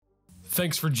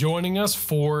Thanks for joining us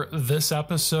for this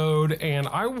episode, and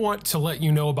I want to let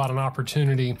you know about an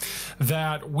opportunity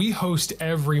that we host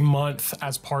every month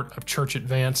as part of Church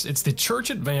Advance. It's the Church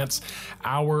Advance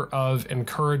Hour of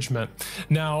Encouragement.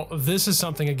 Now, this is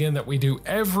something, again, that we do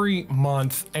every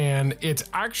month, and it's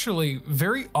actually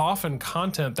very often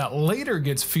content that later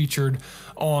gets featured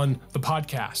on the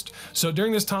podcast. So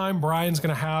during this time, Brian's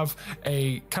going to have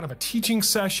a kind of a teaching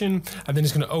session, and then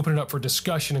he's going to open it up for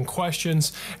discussion and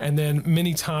questions, and then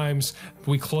many times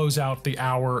we close out the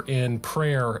hour in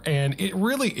prayer. And it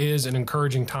really is an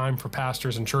encouraging time for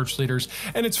pastors and church leaders,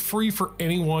 and it's free for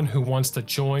anyone who wants to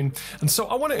join. And so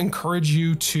I want to encourage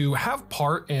you to have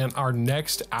part in our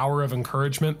next hour of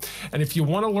encouragement. And if you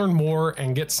want to learn more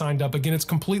and get signed up, again, it's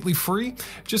completely free.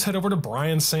 Just head over to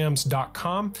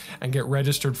briansams.com and get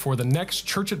registered for the next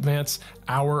Church Advance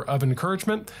Hour of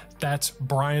Encouragement. That's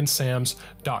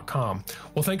briansams.com.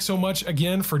 Well, thanks so much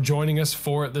again for joining us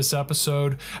for this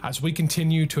episode as we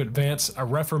continue to advance a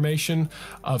reformation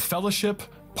of fellowship,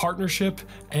 partnership,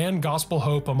 and gospel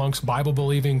hope amongst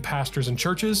Bible-believing pastors and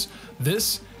churches.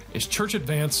 This is Church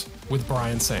Advance with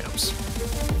Brian Sams.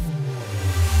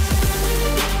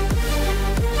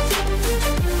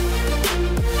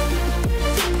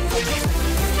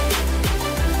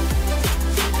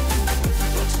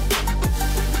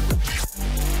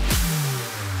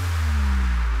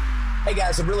 Hey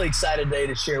guys, I'm really excited today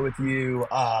to share with you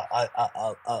a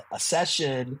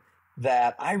session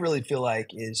that I really feel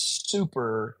like is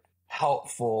super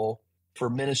helpful for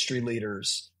ministry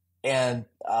leaders. And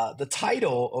the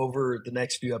title over the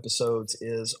next few episodes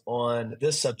is on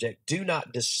this subject: Do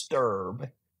Not Disturb,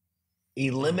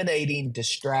 Eliminating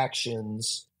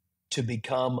Distractions to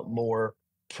Become More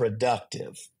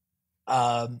Productive.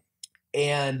 And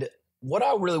what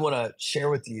I really want to share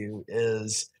with you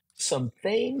is some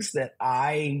things that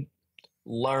I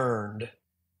learned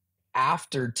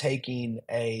after taking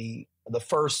the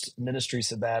first ministry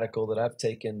sabbatical that I've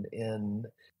taken in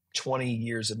 20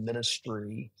 years of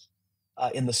ministry.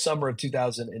 In the summer of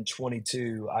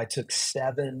 2022, I took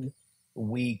 7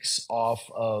 weeks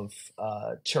off of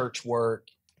church work.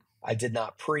 I did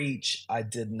not preach. I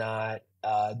did not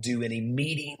do any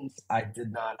meetings. I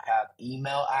did not have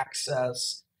email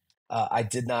access. I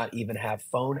did not even have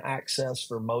phone access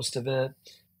for most of it.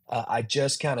 I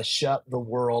just kind of shut the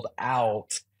world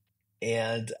out,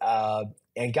 and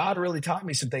God really taught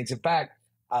me some things. In fact,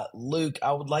 Luke,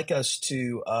 I would like us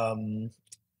to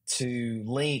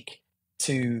link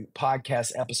to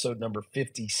podcast episode number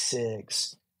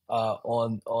 56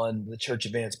 on the Church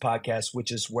Advance podcast,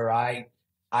 which is where I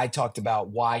talked about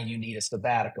why you need a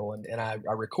sabbatical, and I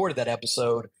recorded that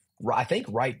episode, I think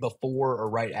right before or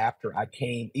right after I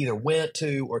either went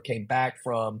to or came back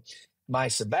from my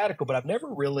sabbatical, but I've never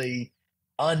really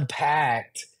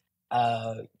unpacked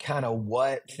kind of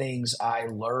what things I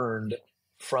learned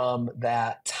from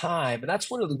that time. And that's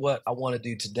really what I want to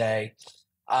do today.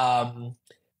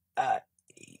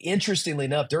 Interestingly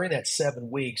enough, during that 7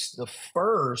 weeks, the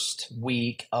first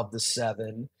week of the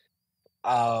 7,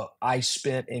 I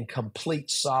spent in complete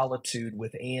solitude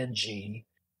with Angie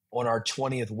on our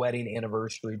 20th wedding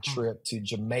anniversary trip to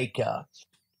Jamaica.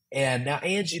 And now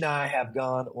Angie and I have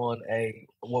gone on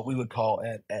what we would call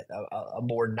a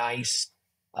more nice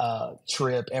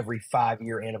trip every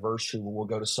 5-year anniversary, where we'll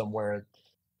go to somewhere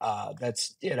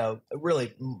that's,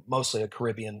 really mostly a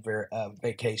Caribbean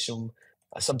vacation.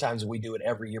 Sometimes we do it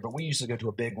every year, but we usually go to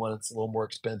a big one. It's a little more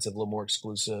expensive, a little more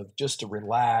exclusive, just to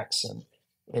relax and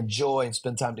enjoy and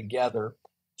spend time together.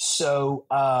 So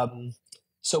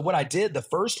what I did the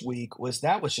first week was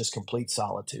just complete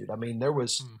solitude. I mean,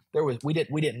 we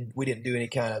didn't do any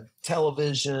kind of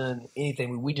television,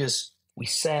 anything. We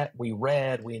sat, we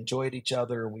read, we enjoyed each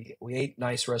other. We ate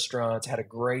nice restaurants, had a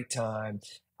great time.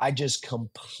 I just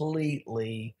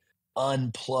completely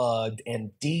unplugged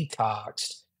and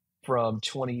detoxed from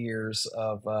 20 years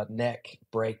of neck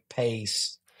break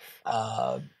pace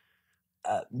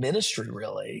ministry,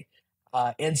 really.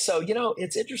 And so,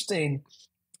 it's interesting.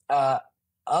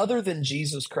 Other than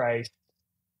Jesus Christ,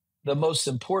 the most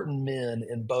important men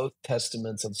in both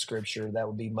testaments of Scripture, that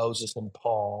would be Moses and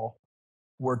Paul,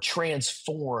 were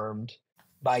transformed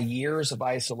by years of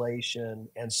isolation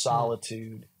and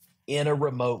solitude in a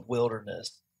remote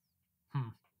wilderness.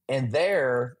 And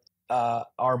there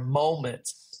are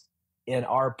moments in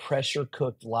our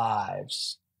pressure-cooked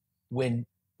lives when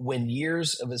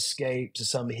years of escape to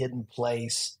some hidden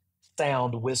place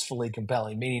sound wistfully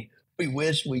compelling, meaning we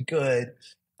wish we could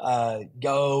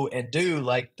go and do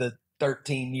like the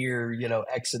 13-year,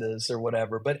 exodus or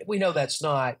whatever. But we know that's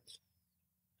not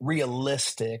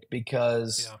realistic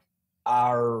because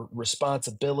our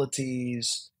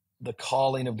responsibilities, the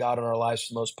calling of God in our lives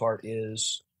for the most part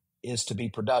is to be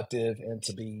productive and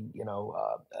to be,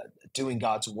 doing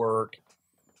God's work.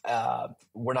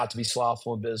 We're not to be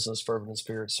slothful in business, fervent in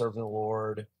spirit, serving the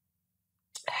Lord.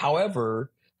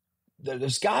 However,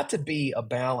 there's got to be a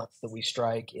balance that we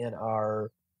strike in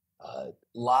our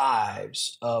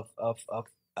lives of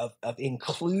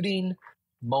including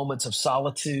moments of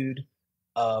solitude,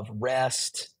 of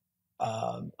rest,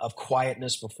 of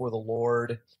quietness before the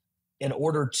Lord, in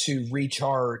order to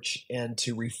recharge and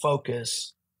to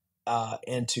refocus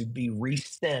and to be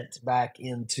resent back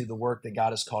into the work that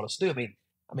God has called us to do.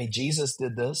 I mean, Jesus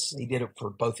did this. He did it for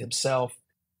both himself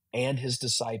and his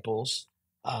disciples.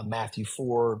 Matthew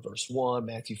 4, verse 1,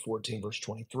 Matthew 14, verse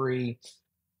 23,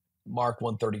 Mark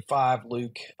 135,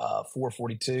 Luke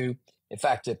 4:42. In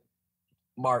fact, at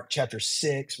Mark chapter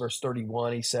 6, verse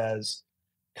 31, he says,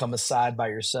 "Come aside by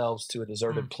yourselves to a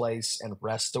deserted place and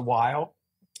rest a while.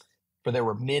 For there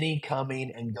were many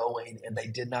coming and going, and they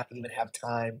did not even have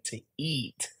time to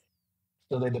eat.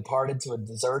 So they departed to a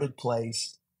deserted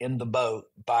place in the boat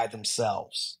by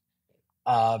themselves."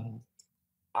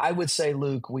 I would say,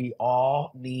 Luke, we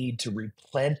all need to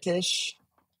replenish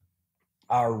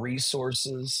our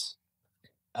resources,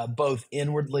 both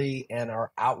inwardly and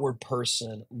our outward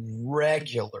person,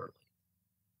 regularly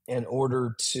in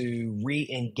order to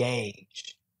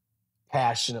re-engage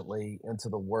passionately into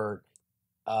the work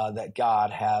that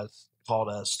God has called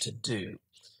us to do.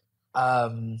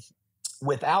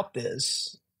 Without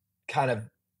this kind of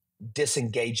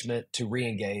disengagement to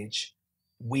re-engage,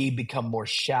 we become more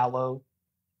shallow.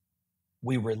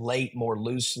 We relate more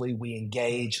loosely. We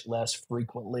engage less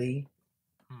frequently,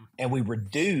 and we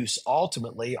reduce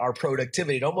ultimately our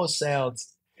productivity. It almost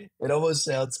sounds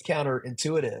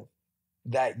counterintuitive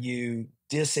that you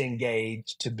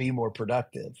disengage to be more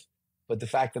productive. But the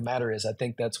fact of the matter is, I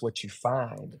think that's what you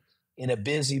find in a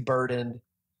busy, burdened,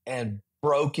 and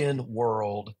broken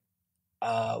world.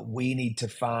 We need to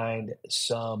find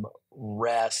some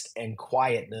rest and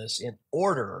quietness in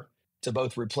order to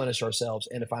both replenish ourselves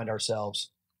and to find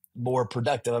ourselves more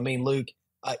productive. I mean, Luke,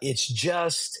 it's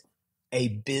just a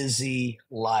busy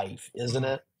life, isn't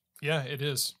it? Yeah, it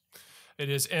is. It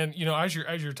is. And, as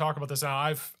you're talking about this now,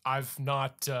 I've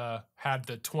not had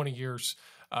the 20 years,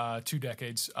 2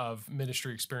 decades of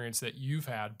ministry experience that you've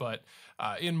had, but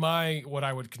in my, what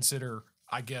I would consider,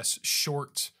 I guess,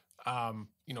 short,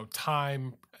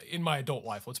 time in my adult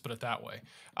life, let's put it that way.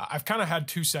 I've kind of had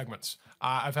 2 segments.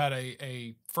 I've had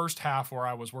a first half where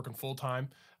I was working full time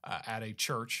at a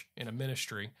church in a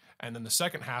ministry, and then the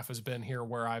second half has been here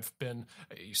where I've been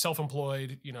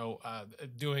self-employed,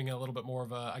 doing a little bit more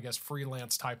of a, I guess,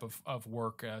 freelance type of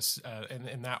work,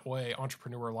 in that way,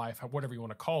 entrepreneur life, whatever you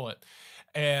want to call it.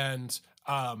 And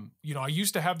I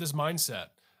used to have this mindset,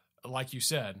 like you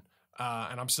said,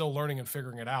 and I'm still learning and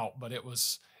figuring it out, but it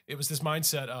was this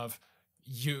mindset of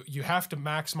you have to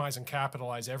maximize and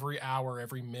capitalize every hour,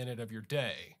 every minute of your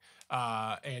day.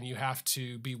 And you have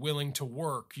to be willing to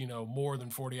work, more than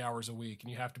 40 hours a week.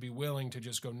 And you have to be willing to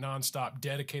just go nonstop,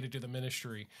 dedicated to the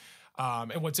ministry.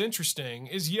 And what's interesting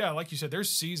is, like you said, there's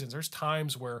seasons, there's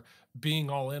times where being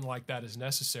all in like that is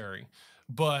necessary.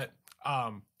 But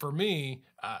for me,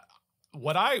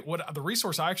 the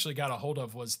resource I actually got a hold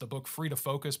of was the book Free to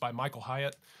Focus by Michael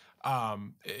Hyatt.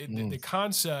 The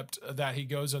concept that he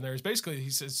goes on there is basically,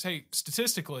 he says, hey,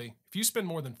 statistically, if you spend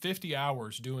more than 50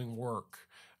 hours doing work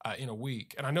in a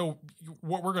week, and I know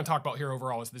what we're going to talk about here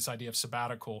overall is this idea of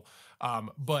sabbatical,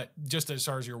 but just as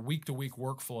far as your week-to-week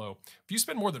workflow, if you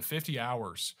spend more than 50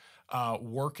 hours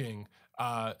working,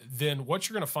 then what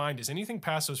you're going to find is anything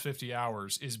past those 50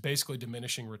 hours is basically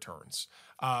diminishing returns,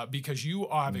 because you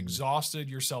have exhausted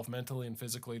yourself mentally and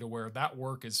physically to where that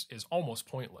work is almost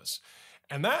pointless.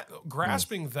 And that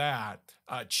grasping that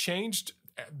changed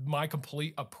my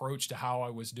complete approach to how I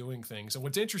was doing things. And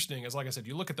what's interesting is, like I said,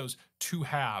 you look at those 2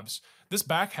 halves, this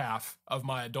back half of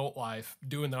my adult life,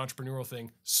 doing the entrepreneurial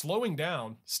thing, slowing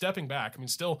down, stepping back. I mean,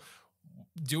 still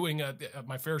doing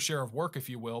my fair share of work, if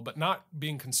you will, but not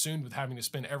being consumed with having to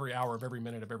spend every hour of every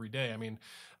minute of every day. I mean,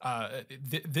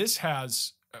 this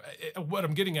has, what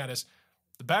I'm getting at is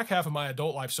the back half of my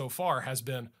adult life so far has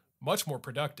been much more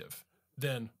productive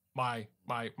than my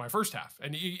first half.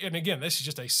 And again, this is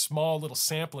just a small little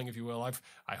sampling, if you will.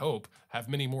 I hope have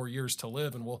many more years to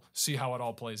live, and we'll see how it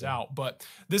all plays out. But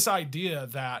this idea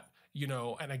that,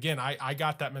 and again, I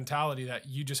got that mentality that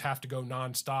you just have to go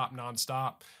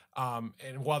nonstop.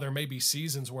 And while there may be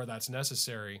seasons where that's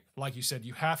necessary, like you said,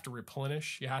 you have to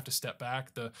replenish, you have to step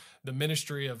back. The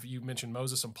ministry of, you mentioned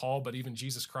Moses and Paul, but even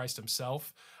Jesus Christ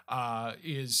himself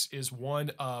is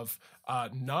one of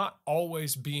not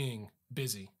always being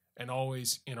busy. and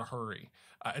always in a hurry.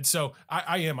 And so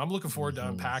I'm looking forward to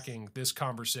unpacking this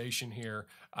conversation here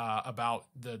about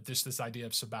this idea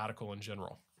of sabbatical in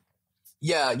general.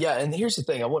 Yeah. And here's the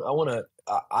thing.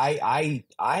 I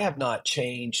have not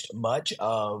changed much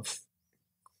of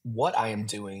what I am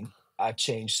doing. I've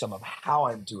changed some of how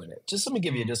I'm doing it. Just let me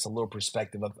give you just a little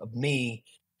perspective of me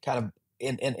kind of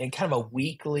in kind of a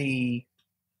weekly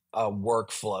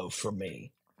workflow for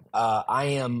me.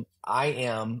 I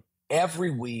am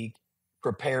every week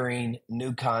preparing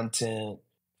new content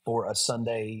for a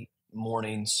Sunday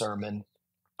morning sermon.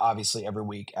 Obviously, every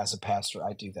week as a pastor,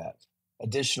 I do that.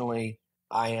 Additionally,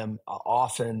 I am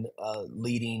often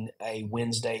leading a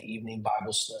Wednesday evening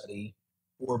Bible study,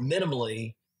 or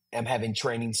minimally am having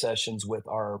training sessions with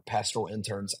our pastoral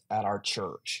interns at our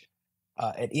church.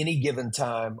 At any given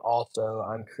time, also,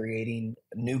 I'm creating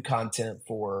new content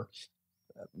for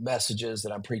messages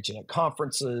that I'm preaching at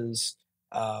conferences,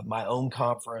 my own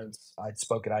conference. I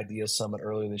spoke at Idea Summit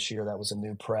earlier this year. That was a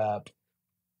new prep.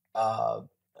 I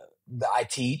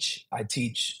teach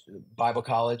Bible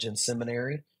college and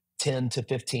seminary, 10 to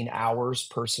 15 hours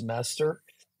per semester.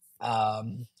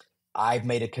 I've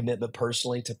made a commitment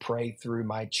personally to pray through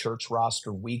my church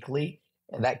roster weekly.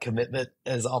 And that commitment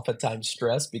is oftentimes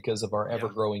stressed because of our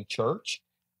ever-growing church.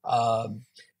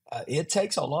 It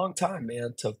takes a long time,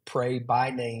 man, to pray by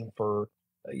name for,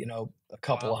 a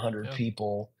couple of hundred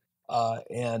people.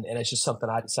 And it's just something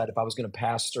I decided if I was going to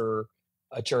pastor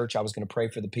a church, I was going to pray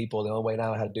for the people. The only way I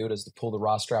know how to do it is to pull the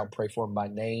roster out and pray for them by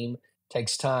name. It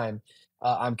takes time.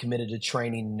 I'm committed to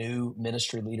training new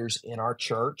ministry leaders in our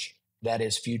church. That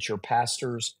is future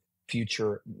pastors,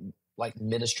 future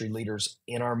ministry leaders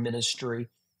in our ministry.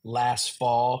 Last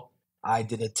fall, I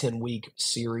did a 10-week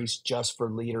series just for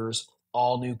leaders,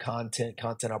 all new content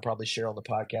I'll probably share on the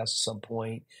podcast at some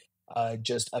point,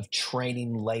 just of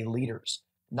training lay leaders.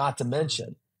 Not to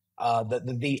mention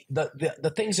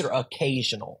the things that are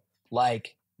occasional,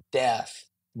 like death,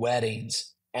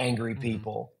 weddings, angry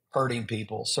people, hurting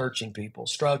people, searching people,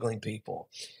 struggling people,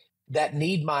 that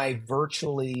need my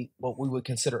virtually what we would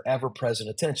consider ever-present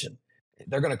attention.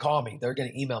 They're going to call me. They're going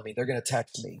to email me. They're going to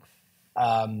text me.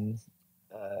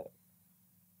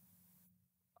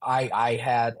 I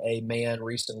had a man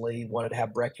recently wanted to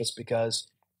have breakfast because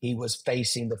he was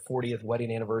facing the 40th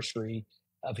wedding anniversary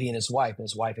of he and his wife. And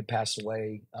his wife had passed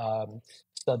away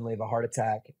suddenly of a heart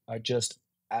attack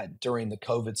during the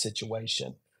COVID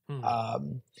situation.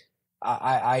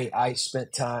 I've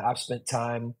spent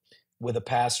time with a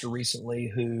pastor recently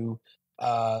who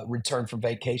returned from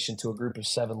vacation to a group of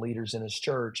 7 leaders in his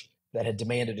church that had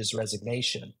demanded his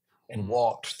resignation, and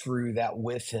walked through that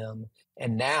with him.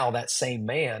 And now that same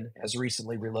man has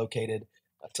recently relocated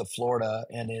to Florida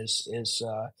and is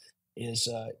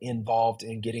involved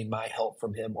in getting my help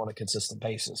from him on a consistent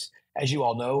basis. As you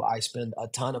all know, I spend a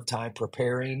ton of time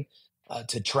preparing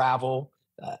to travel,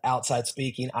 outside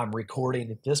speaking. I'm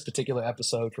recording this particular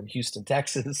episode from Houston,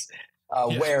 Texas,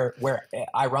 where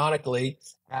ironically,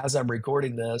 as I'm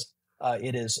recording this,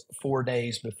 it is 4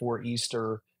 days before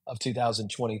Easter of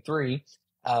 2023,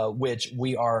 which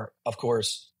we are, of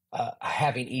course,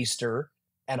 having Easter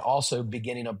and also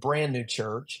beginning a brand new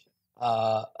church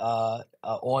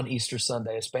on Easter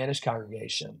Sunday, a Spanish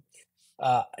congregation.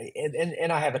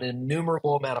 And I have an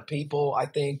innumerable amount of people, I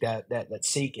think, that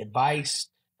seek advice.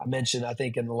 I mentioned, I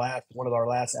think, in one of our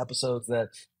last episodes that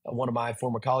one of my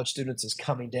former college students is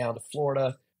coming down to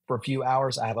Florida for a few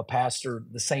hours. I have a pastor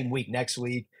the same week, next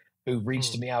week, who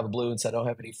reached to me out of the blue and said, I don't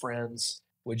have any friends.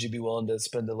 Would you be willing to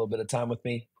spend a little bit of time with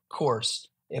me? Of course,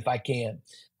 if I can.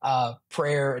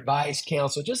 Prayer, advice,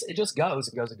 counsel, it just goes.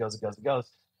 It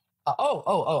goes.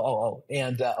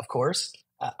 And of course,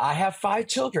 I have 5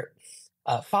 children.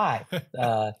 5.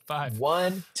 5.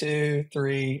 1, 2,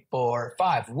 3, 4,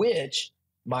 5, which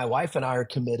my wife and I are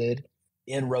committed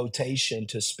in rotation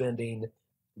to spending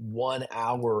 1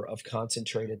 hour of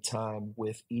concentrated time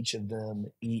with each of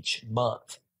them each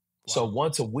month. Wow. So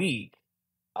once a week,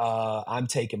 I'm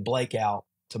taking Blake out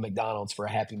to McDonald's for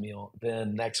a Happy Meal.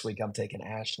 Then next week, I'm taking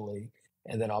Ashley,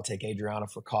 and then I'll take Adriana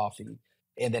for coffee.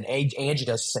 And then Angie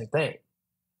does the same thing.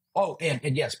 Oh,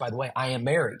 and yes, by the way, I am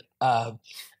married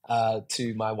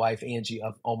to my wife, Angie,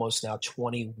 of almost now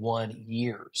 21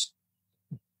 years.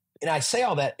 And I say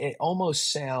all that, it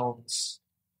almost sounds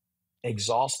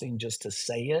exhausting just to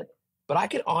say it, but I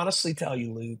can honestly tell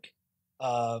you, Luke,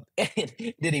 and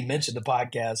did he mention the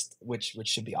podcast, which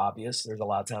should be obvious. There's a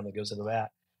lot of time that goes into that.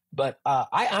 But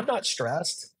I'm not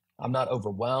stressed. I'm not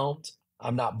overwhelmed.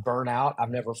 I'm not burnt out.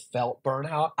 I've never felt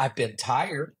burnout. I've been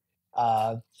tired.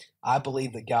 I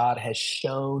believe that God has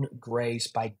shown grace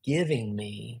by giving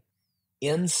me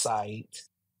insight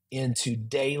into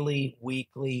daily,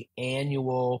 weekly,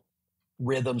 annual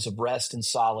rhythms of rest and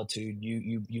solitude.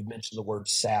 You mentioned the word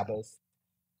Sabbath,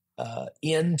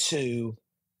 into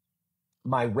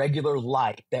my regular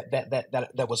life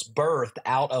that was birthed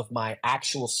out of my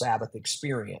actual Sabbath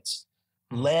experience,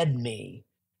 led me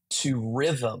to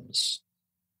rhythms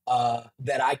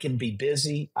that I can be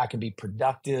busy, I can be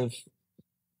productive,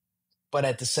 but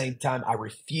at the same time, I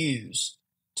refuse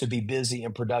to be busy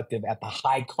and productive at the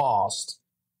high cost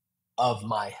of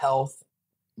my health,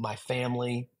 my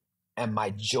family, and my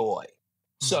joy.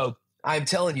 So I'm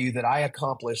telling you that I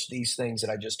accomplished these things that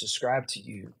I just described to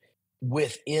you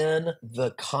within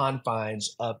the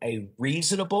confines of a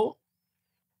reasonable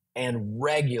and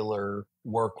regular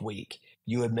work week.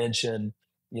 You had mentioned,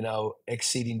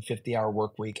 exceeding 50-hour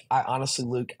work week. I honestly,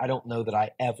 Luke, I don't know that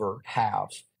I ever have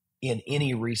in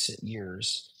any recent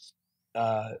years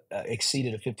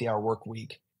exceeded a 50-hour work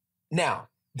week. Now,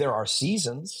 there are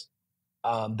seasons.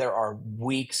 There are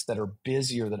weeks that are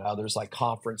busier than others, like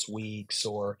conference weeks,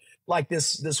 or like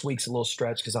this week's a little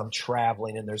stretch because I'm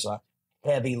traveling and there's a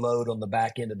heavy load on the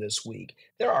back end of this week.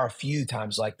 There are a few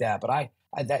times like that, but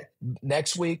that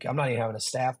next week, I'm not even having a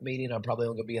staff meeting. I'm probably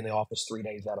only going to be in the office 3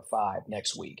 days out of 5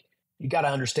 next week. You got to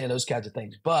understand those kinds of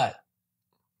things. But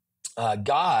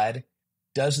God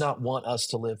does not want us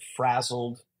to live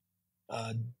frazzled,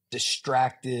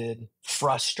 distracted,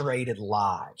 frustrated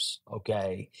lives.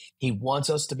 Okay. He wants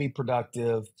us to be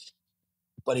productive,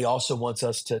 but he also wants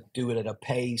us to do it at a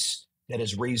pace that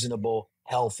is reasonable,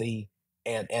 healthy,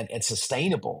 and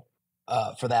sustainable,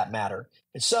 for that matter.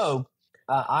 And so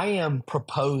I am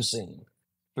proposing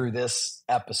through this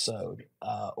episode,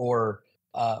 or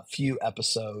few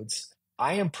episodes,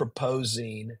 I am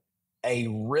proposing a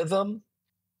rhythm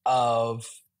of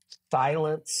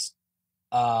silence,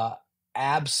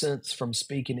 absence from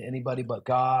speaking to anybody but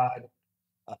God,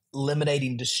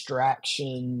 eliminating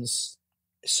distractions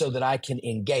so that I can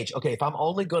engage. Okay, if I'm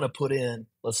only going to put in,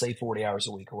 let's say 40 hours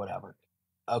a week or whatever,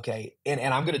 okay, and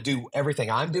I'm going to do everything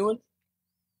I'm doing,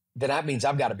 then that means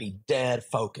I've got to be dead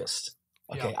focused.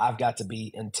 Okay, I've got to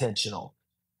be intentional,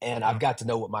 and I've got to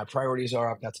know what my priorities are.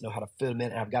 I've got to know how to fit them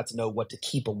in, and I've got to know what to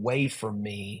keep away from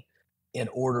me in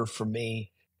order for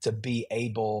me to be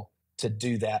able to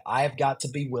do that. I have got to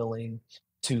be willing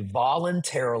to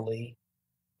voluntarily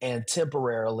and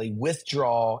temporarily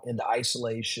withdraw into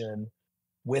isolation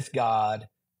with God,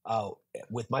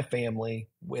 with my family,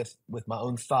 with my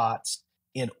own thoughts,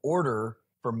 in order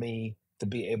for me to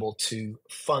be able to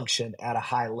function at a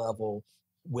high level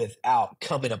without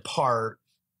coming apart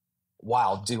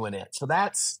while doing it. So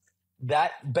that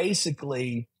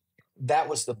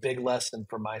was the big lesson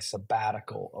for my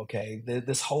sabbatical. Okay.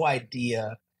 This whole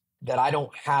idea that I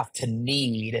don't have to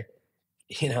need,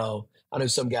 I know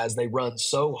some guys, they run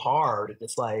so hard.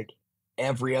 It's like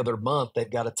every other month they've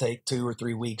got to take 2 or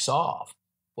 3 weeks off.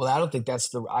 Well, I don't think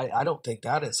I don't think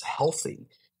that is healthy.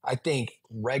 I think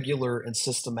regular and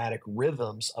systematic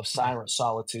rhythms of silent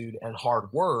solitude and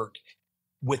hard work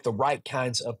with the right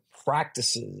kinds of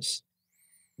practices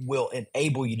will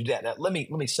enable you to do that. Now, let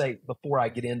me say, before I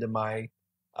get into my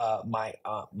my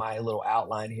little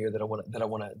outline here that I want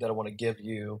to give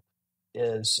you,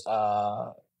 is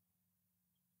let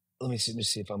me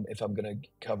see if I'm going to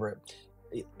cover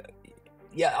it.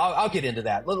 Yeah, I'll get into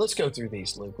that. Let's go through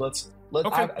these, Luke.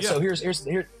 So here's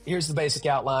the basic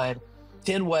outline.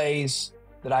 10 ways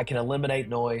that I can eliminate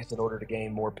noise in order to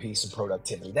gain more peace and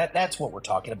productivity. That's what we're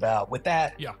talking about. With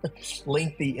that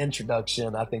lengthy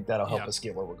introduction, I think that'll help us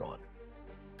get where we're going.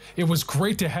 It was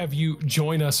great to have you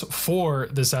join us for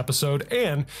this episode.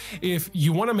 And if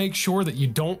you want to make sure that you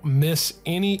don't miss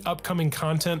any upcoming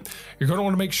content, you're going to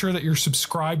want to make sure that you're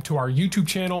subscribed to our YouTube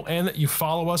channel and that you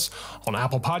follow us on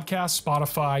Apple Podcasts,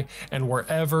 Spotify, and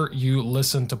wherever you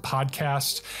listen to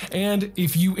podcasts. And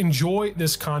if you enjoy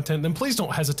this content, then please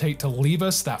don't hesitate to leave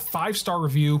us that 5-star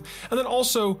review, and then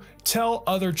also tell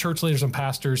other church leaders and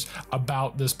pastors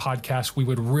about this podcast. We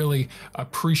would really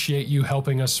appreciate you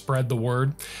helping us spread the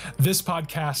word. This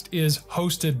podcast is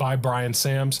hosted by Brian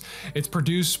Sams. It's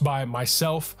produced by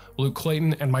myself, Luke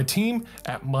Clayton, and my team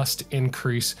at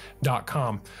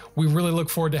mustincrease.com. We really look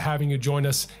forward to having you join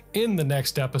us in the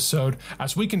next episode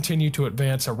as we continue to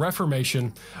advance a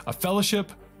reformation, a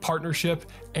fellowship, partnership,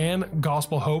 and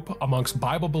gospel hope amongst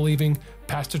Bible-believing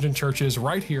pastors and churches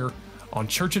right here on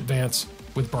Church Advance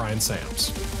with Brian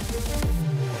Sams.